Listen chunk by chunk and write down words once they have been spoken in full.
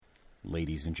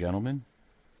Ladies and gentlemen,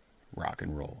 rock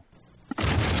and roll.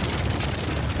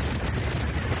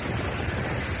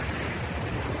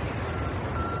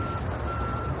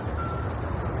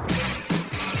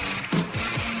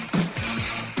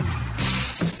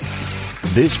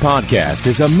 This podcast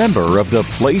is a member of the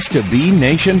Place to Be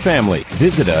Nation family.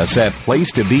 Visit us at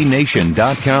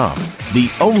placetobenation.com,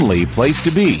 the only place to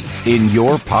be in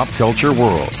your pop culture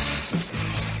world.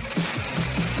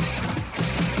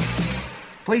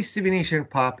 Place to Be Nation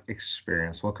Pop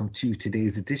Experience. Welcome to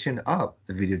today's edition of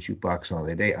the Video Jukebox on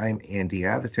the Day. I'm Andy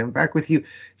Atherton, back with you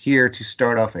here to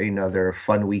start off another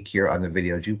fun week here on the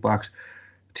Video Jukebox.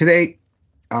 Today,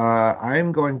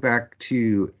 I'm going back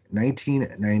to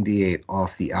 1998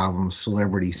 off the album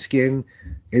Celebrity Skin.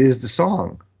 It is the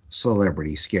song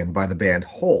Celebrity Skin by the band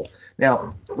Hole.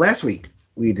 Now, last week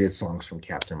we did songs from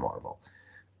Captain Marvel,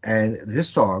 and this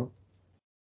song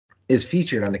is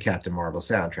featured on the Captain Marvel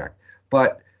soundtrack.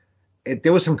 But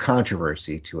there was some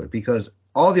controversy to it because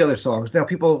all the other songs, now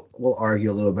people will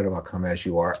argue a little bit about Come As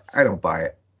You Are. I don't buy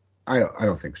it. I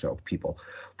don't think so, people.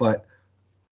 But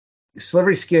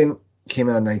Celebrity Skin came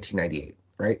out in 1998,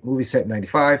 right? Movie set in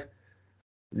 95.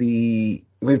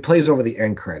 It plays over the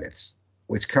end credits,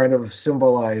 which kind of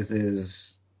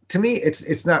symbolizes, to me,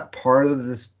 it's not part of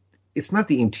this. It's not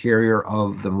the interior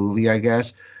of the movie, I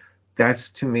guess.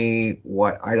 That's, to me,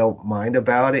 what I don't mind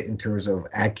about it in terms of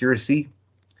accuracy,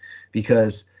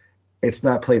 because it's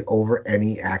not played over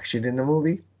any action in the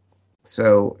movie.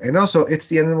 So, and also, it's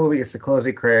the end of the movie, it's the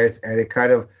closing credits, and it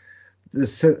kind of, the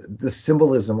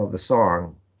symbolism of the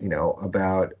song,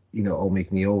 about, Oh,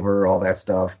 Make Me Over, all that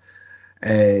stuff.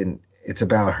 And it's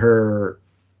about her.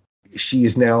 She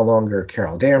is no longer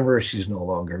Carol Danvers. She's no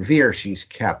longer Veer. She's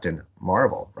Captain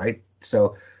Marvel, right?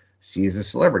 So she is a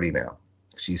celebrity now.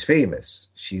 She's famous.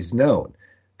 She's known.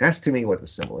 That's, to me, what the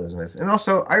symbolism is. And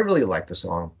also, I really like the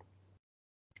song.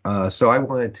 So I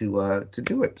wanted to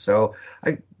do it. So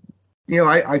I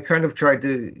kind of tried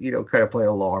to, kind of play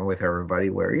along with everybody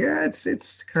where, yeah,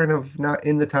 it's kind of not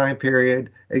in the time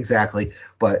period exactly,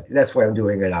 but that's why I'm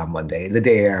doing it on Monday, the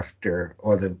day after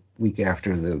or the week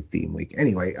after the theme week.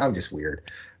 Anyway, I'm just weird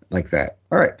like that.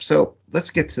 All right, so let's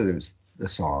get to the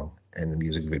song and the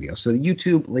music video. So the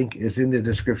YouTube link is in the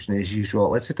description as usual.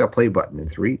 Let's hit that play button in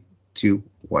 3, 2,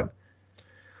 1.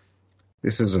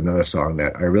 This is another song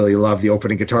that I really love, the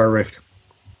opening guitar riff.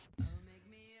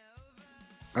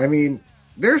 I mean,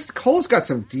 Cole's got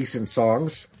some decent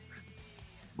songs,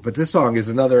 but this song is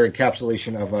another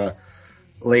encapsulation of a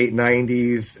late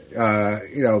 90s,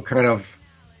 kind of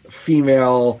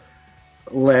female-led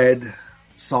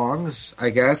songs, I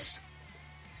guess.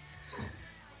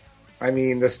 I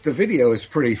mean, the video is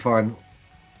pretty fun.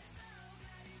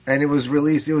 And it was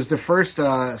the first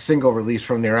single released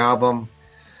from their album.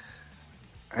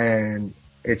 And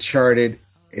it charted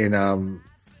in,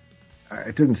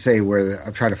 it didn't say where,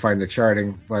 I'm trying to find the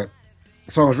charting, but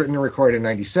the song was written and recorded in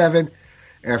 97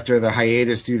 after the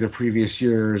hiatus due to the previous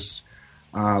year's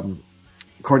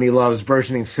Courtney Love's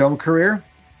burgeoning film career.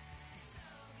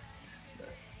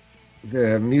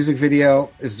 The music video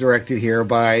is directed here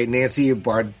by Nancy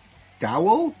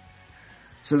Bardowell.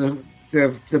 So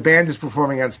the band is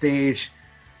performing on stage.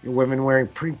 Women wearing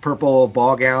purple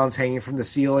ball gowns hanging from the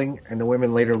ceiling, and the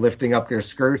women later lifting up their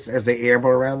skirts as they amble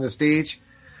around the stage.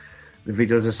 The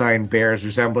video's design bears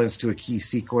resemblance to a key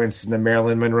sequence in the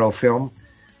Marilyn Monroe film,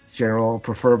 General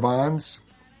Prefer Bonds,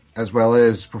 as well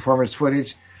as performance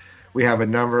footage. We have a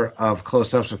number of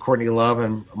close-ups of Courtney Love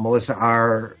and Melissa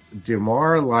R.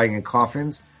 DeMar lying in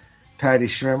coffins. Patty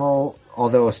Schmemmel,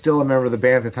 although still a member of the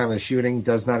band at the time of the shooting,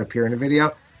 does not appear in the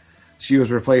video. She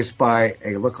was replaced by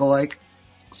a lookalike,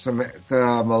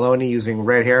 Samantha Maloney, using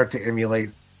red hair to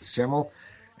emulate Schmemmel,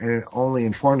 and only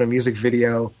informed a music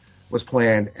video was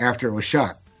planned after it was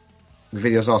shot. The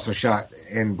video is also shot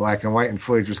in black and white, and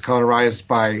footage was colorized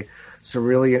by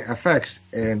Cerulean FX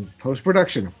in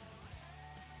post-production.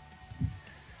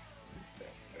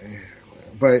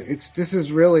 But this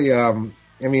is really,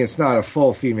 it's not a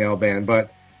full female band,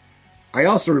 but I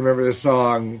also remember this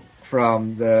song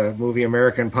from the movie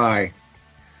American Pie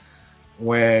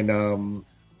when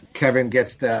Kevin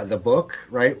gets the book,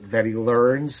 right, that he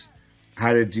learns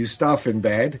how to do stuff in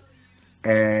bed.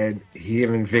 And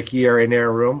him and Vicky are in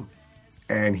their room,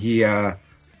 and he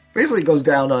basically goes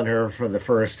down on her for the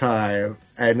first time.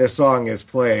 And this song is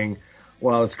playing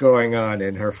while it's going on,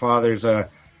 and her father's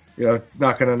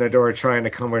knocking on the door, trying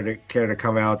to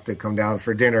come out to come down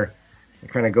for dinner. It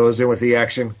kind of goes in with the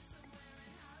action.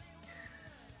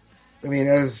 I mean,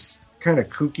 as kind of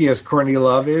kooky as Courtney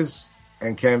Love is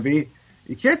and can be,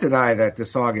 you can't deny that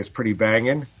this song is pretty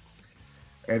banging,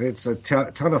 and it's a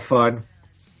ton of fun.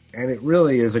 And it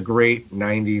really is a great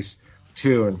 90s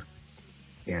tune.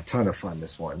 Yeah, ton of fun,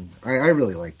 this one. I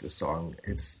really like this song.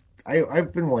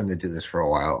 I've been wanting to do this for a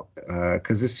while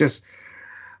because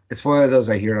it's one of those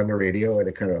I hear it on the radio and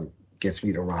it kind of gets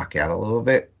me to rock out a little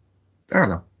bit. I don't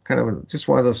know, kind of just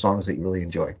one of those songs that you really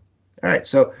enjoy. All right,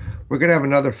 so we're going to have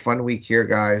another fun week here,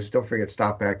 guys. Don't forget,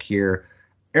 stop back here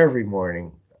every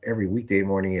morning, every weekday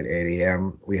morning at 8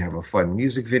 a.m. We have a fun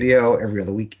music video. Every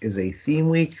other week is a theme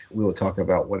week. We will talk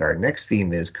about what our next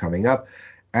theme is coming up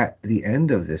at the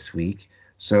end of this week.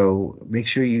 So make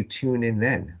sure you tune in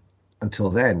then.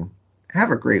 Until then, have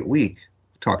a great week.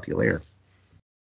 Talk to you later.